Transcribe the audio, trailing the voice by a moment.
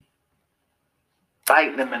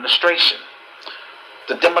Biden administration.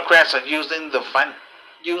 The Democrats are using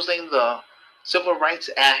the Civil Rights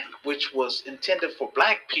Act, which was intended for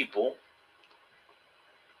black people,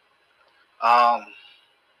 um,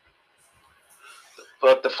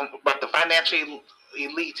 but the financial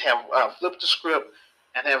elites have flipped the script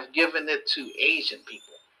and have given it to Asian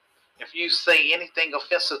people. If you say anything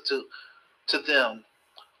offensive to them,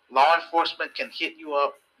 law enforcement can hit you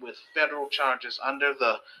up with federal charges under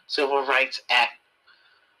the Civil Rights Act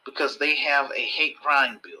because they have a hate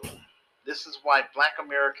crime bill. This is why black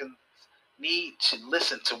Americans need to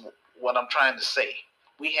listen to what I'm trying to say.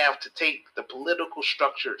 We have to take the political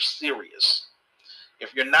structure serious.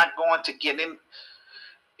 If you're not going to get in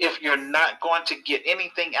if you're not going to get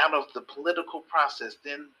anything out of the political process,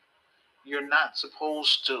 then you're not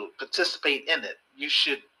supposed to participate in it. You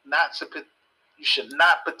should not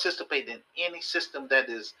participate in any system that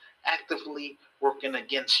is actively working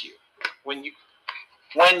against you. When you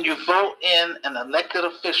when you vote in an elected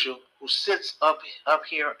official who sits up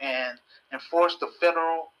here and enforce the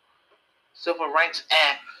federal Civil Rights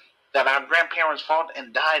Act that our grandparents fought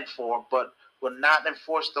and died for, but will not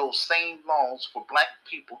enforce those same laws for black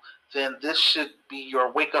people, then this should be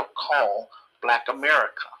your wake up call, black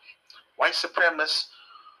America. White supremacists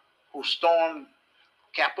who stormed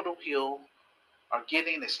Capitol Hill are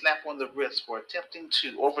getting a slap on the wrist for attempting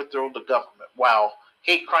to overthrow the government, while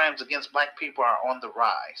hate crimes against black people are on the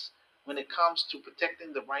rise. When it comes to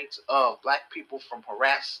protecting the rights of black people from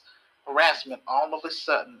harassment, all of a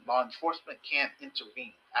sudden law enforcement can't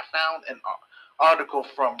intervene. I found an article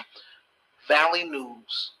from Valley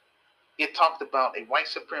News. It talked about a white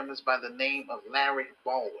supremacist by the name of Larry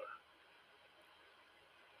Bowler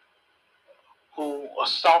who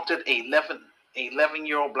assaulted a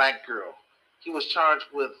 11-year-old black girl. He was charged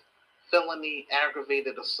with felony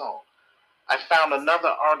aggravated assault. I found another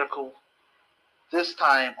article, this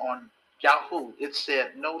time on Yahoo. It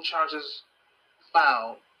said no charges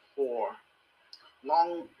filed for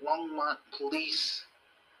Longmont police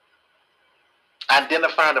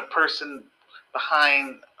identified a person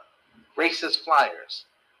behind racist flyers.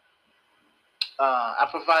 I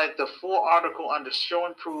provided the full article under Show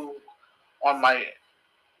and Prove on my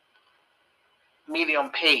Medium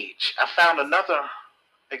page. I found another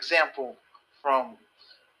example from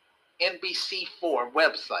NBC4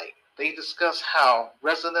 website. They discuss how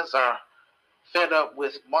residents are fed up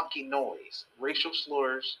with monkey noise. Racial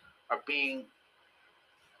slurs are being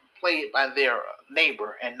played by their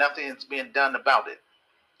neighbor and nothing is being done about it.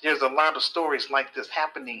 There's a lot of stories like this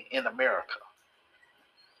happening in America.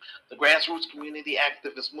 The grassroots community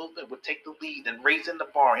activist movement would take the lead in raising the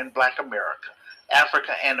bar in black America,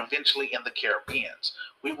 Africa, and eventually in the Caribbean.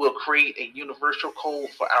 We will create a universal code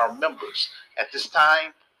for our members. At this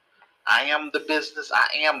time, I am the business, I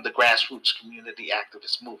am the grassroots community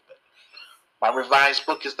activist movement. My revised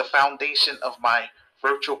book is the foundation of my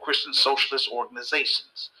virtual Christian socialist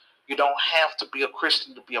organizations. You don't have to be a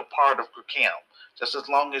Christian to be a part of GRCAM. Just as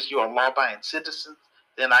long as you're a law-abiding citizen,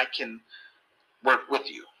 then I can work with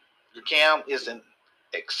you. GRCAM is an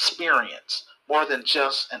experience, more than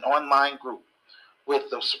just an online group. With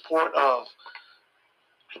the support of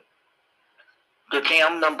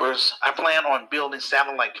GRCAM members, I plan on building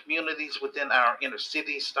satellite communities within our inner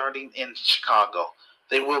cities, starting in Chicago.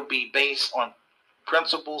 They will be based on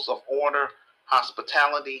principles of order,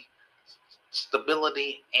 hospitality,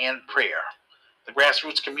 stability, and prayer. The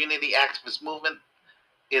grassroots community activist movement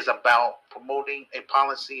is about promoting a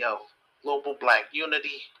policy of global black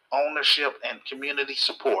unity, ownership, and community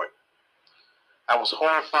support. I was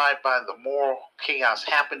horrified by the moral chaos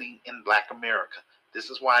happening in black America. This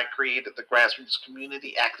is why I created the grassroots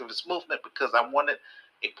community activist movement, because I wanted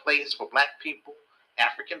a place for black people,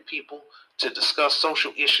 African people, to discuss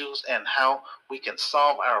social issues and how we can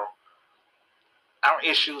solve our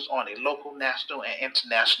issues on a local, national, and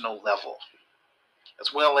international level,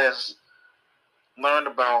 as well as learn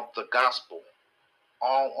about the gospel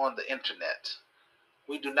all on the internet.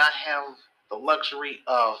 We do not have the luxury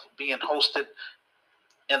of being hosted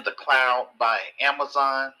in the cloud by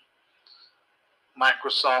Amazon,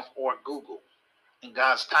 Microsoft, or Google. In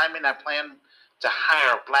God's timing, I plan to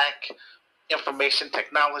hire black information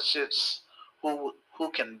technologists who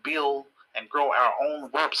can build and grow our own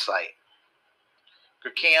website.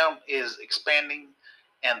 GRCAM is expanding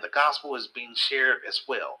and the gospel is being shared as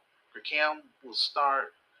well. GRCAM will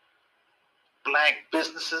start black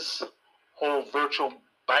businesses, hold virtual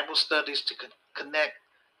Bible studies to connect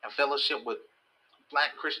and fellowship with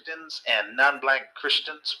black Christians and non-black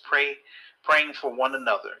Christians, praying for one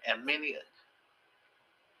another. And many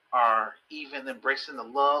are even embracing the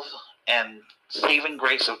love and saving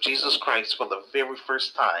grace of Jesus Christ for the very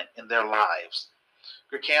first time in their lives.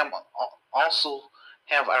 Gricam also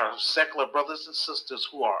have our secular brothers and sisters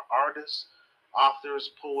who are artists, authors,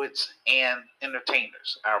 poets, and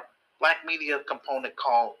entertainers. Our black media component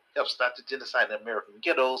called Help Stop the Genocide in American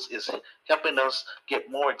Ghettos is helping us get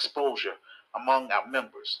more exposure among our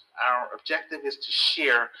members. Our objective is to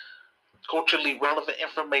share culturally relevant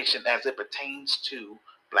information as it pertains to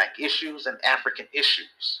black issues and African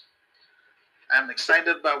issues. I'm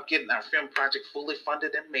excited about getting our film project fully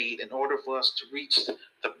funded and made in order for us to reach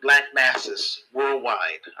the black masses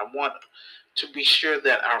worldwide. I want to be sure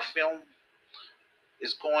that our film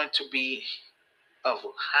is going to be of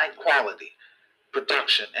high quality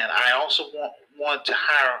production, and I also want to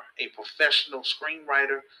hire a professional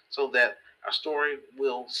screenwriter so that our story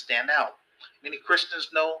will stand out. Many Christians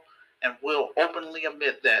know and will openly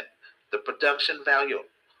admit that the production value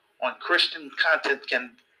on Christian content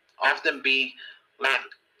can often be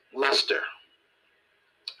lackluster.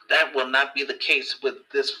 That will not be the case with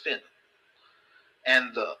this film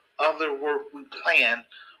and the other work we plan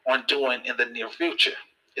on doing in the near future.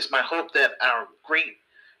 It's my hope that our great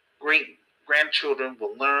grandchildren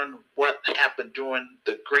will learn what happened during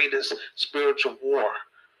the greatest spiritual war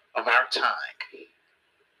of our time.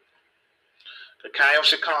 The Chi of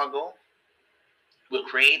Chicago will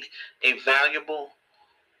create a viable,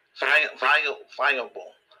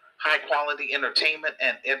 high quality entertainment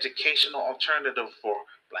and educational alternative for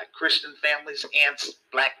black Christian families and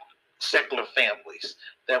black secular families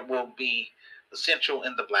that will be essential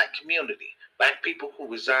in the black community. Black people who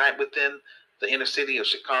reside within the inner city of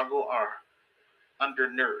Chicago are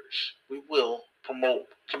undernourished. We will promote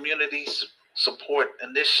community support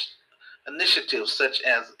initiatives such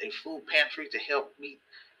as a food pantry to help meet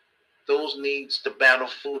those needs to battle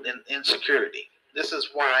food and insecurity. This is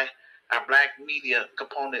why our black media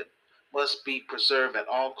component must be preserved at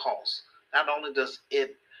all costs. Not only does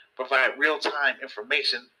it provide real time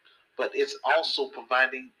information, but it's also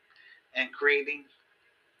providing and creating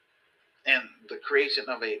and the creation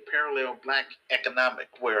of a parallel black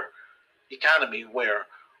economy where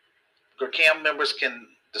GERCAM members can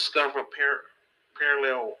discover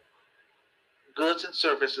parallel goods and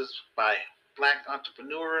services by black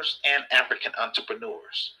entrepreneurs and African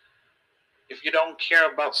entrepreneurs. If you don't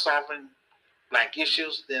care about solving black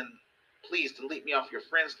issues, then please delete me off your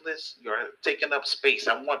friends list. You're taking up space.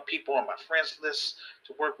 I want people on my friends list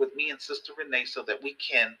to work with me and Sister Renee so that we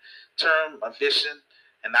can turn a vision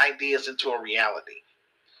and ideas into a reality.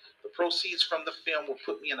 The proceeds from the film will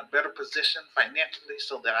put me in a better position financially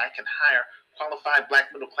so that I can hire qualified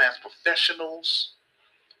black middle class professionals,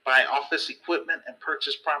 buy office equipment, and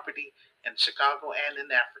purchase property in Chicago and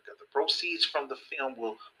in Africa. The proceeds from the film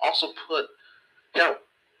will also help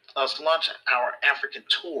us launch our African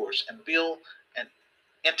tours and build an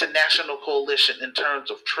international coalition in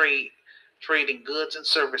terms of trading goods and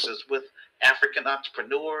services with African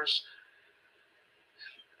entrepreneurs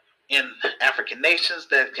in African nations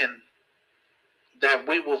that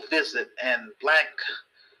we will visit, and black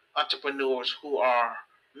entrepreneurs who are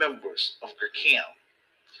members of GERCAM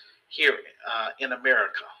here in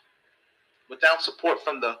America. Without support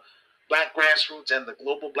from the black grassroots and the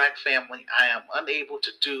global black family, I am unable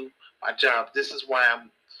to do my job. This is why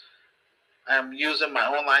I'm using my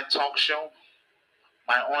online talk show,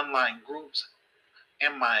 my online groups,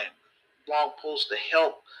 and my blog posts to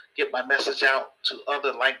help get my message out to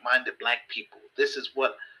other like-minded black people. This is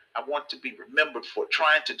what I want to be remembered for,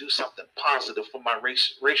 trying to do something positive for my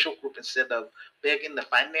racial group instead of begging the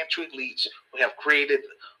financial elites who have created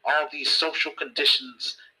all these social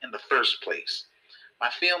conditions in the first place. My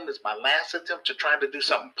film is my last attempt to try to do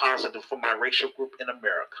something positive for my racial group in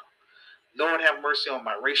America. Lord have mercy on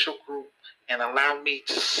my racial group and allow me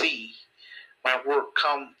to see my work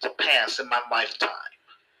come to pass in my lifetime.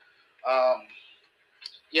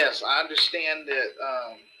 Yes, I understand that,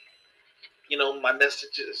 my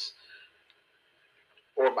messages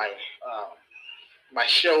or my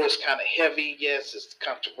show is kind of heavy. Yes, it's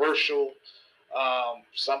controversial.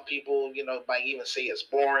 Some people, might even say it's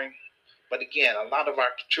boring. But again, a lot of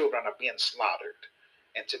our children are being slaughtered.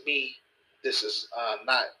 And to me, this is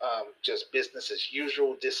not just business as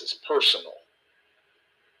usual. This is personal.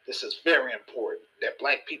 This is very important that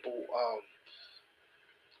black people,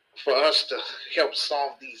 for us to help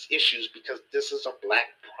solve these issues because this is a black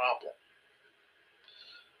problem.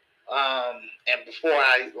 And before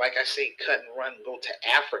like I say, cut and run, go to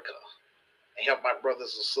Africa and help my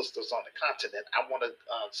brothers and sisters on the continent, I want to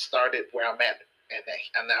start it where I'm at,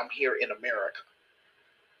 and I'm here in America.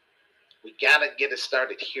 We got to get it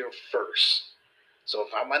started here first So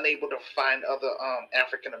if I'm unable to find other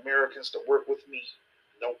African Americans to work with me,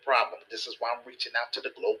 no problem. This is why I'm reaching out to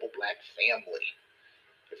the global black family.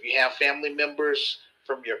 If you have family members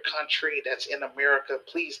from your country that's in America,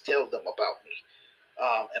 please tell them about me.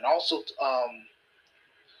 And also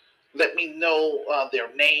let me know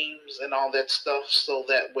their names and all that stuff, so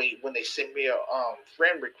that way when they send me a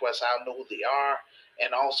friend request, I'll know who they are.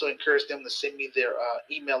 And also encourage them to send me their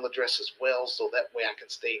email address as well, so that way I can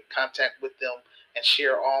stay in contact with them and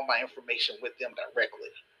share all my information with them directly.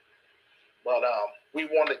 But we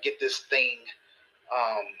want to get this thing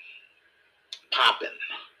um, popping.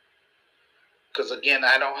 Because again,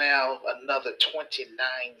 I don't have another 29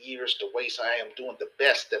 years to waste. I am doing the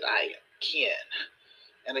best that I can.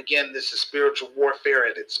 And again, this is spiritual warfare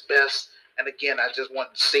at its best. And again, I just want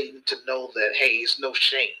Satan to know that, hey, it's no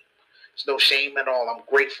shame. It's no shame at all. I'm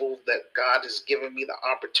grateful that God has given me the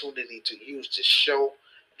opportunity to use this show.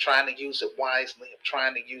 I'm trying to use it wisely. I'm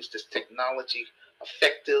trying to use this technology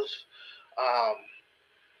effective. Um,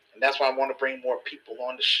 and that's why I want to bring more people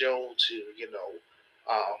on the show to,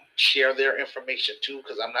 share their information too,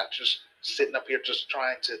 because I'm not just sitting up here just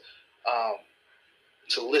trying to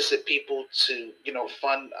solicit people to,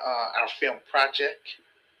 fund our film project.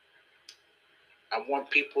 I want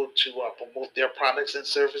people to promote their products and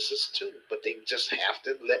services too, but they just have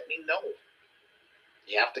to let me know.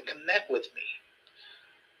 You have to connect with me.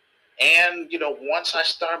 And, once I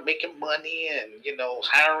start making money and,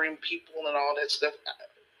 hiring people and all that stuff,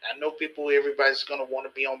 I know everybody's going to want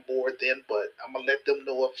to be on board then, but I'm going to let them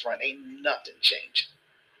know up front, ain't nothing changing.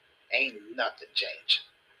 Ain't nothing changing.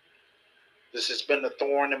 This has been a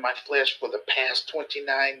thorn in my flesh for the past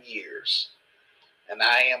 29 years. And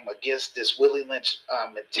I am against this Willie Lynch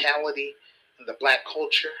mentality in the black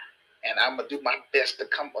culture. And I'm going to do my best to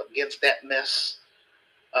come against that mess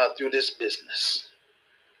through this business.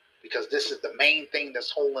 Because this is the main thing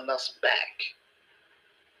that's holding us back.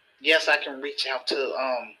 Yes, I can reach out to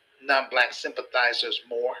non-black sympathizers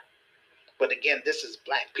more. But again, this is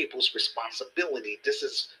black people's responsibility. This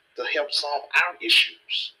is to help solve our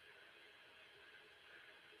issues.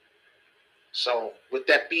 So with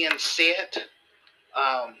that being said,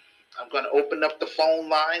 I'm going to open up the phone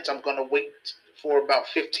lines. I'm going to wait for about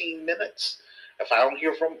 15 minutes. If I don't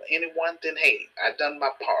hear from anyone, then hey, I've done my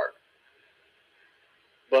part.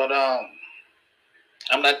 But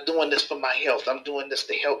I'm not doing this for my health. I'm doing this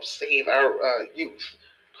to help save our youth.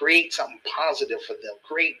 Create something positive for them.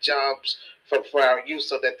 Create jobs for our youth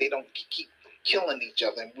so that they don't keep killing each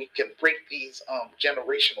other. And we can break these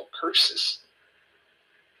generational curses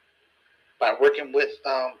by working with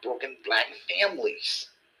broken black families.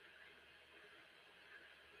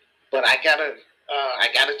 But I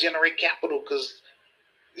gotta generate capital, because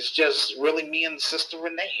it's just really me and Sister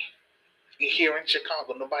Renee here in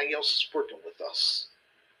Chicago. Nobody else is working with us.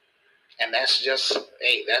 And that's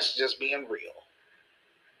just being real.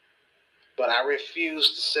 But I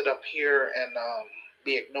refuse to sit up here and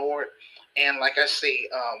be ignored. And like I say,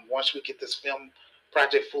 once we get this film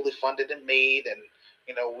project fully funded and made, and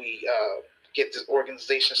we get this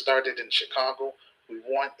organization started in Chicago, we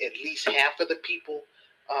want at least half of the people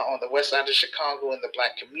on the west side of Chicago in the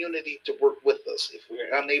black community to work with us. If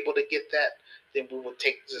we're unable to get that, then we will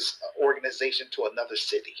take this organization to another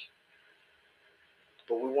city.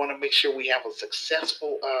 But we want to make sure we have a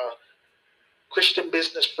successful Christian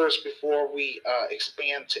business first before we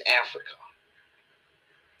expand to Africa.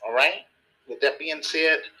 All right? With that being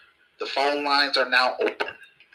said, the phone lines are now open.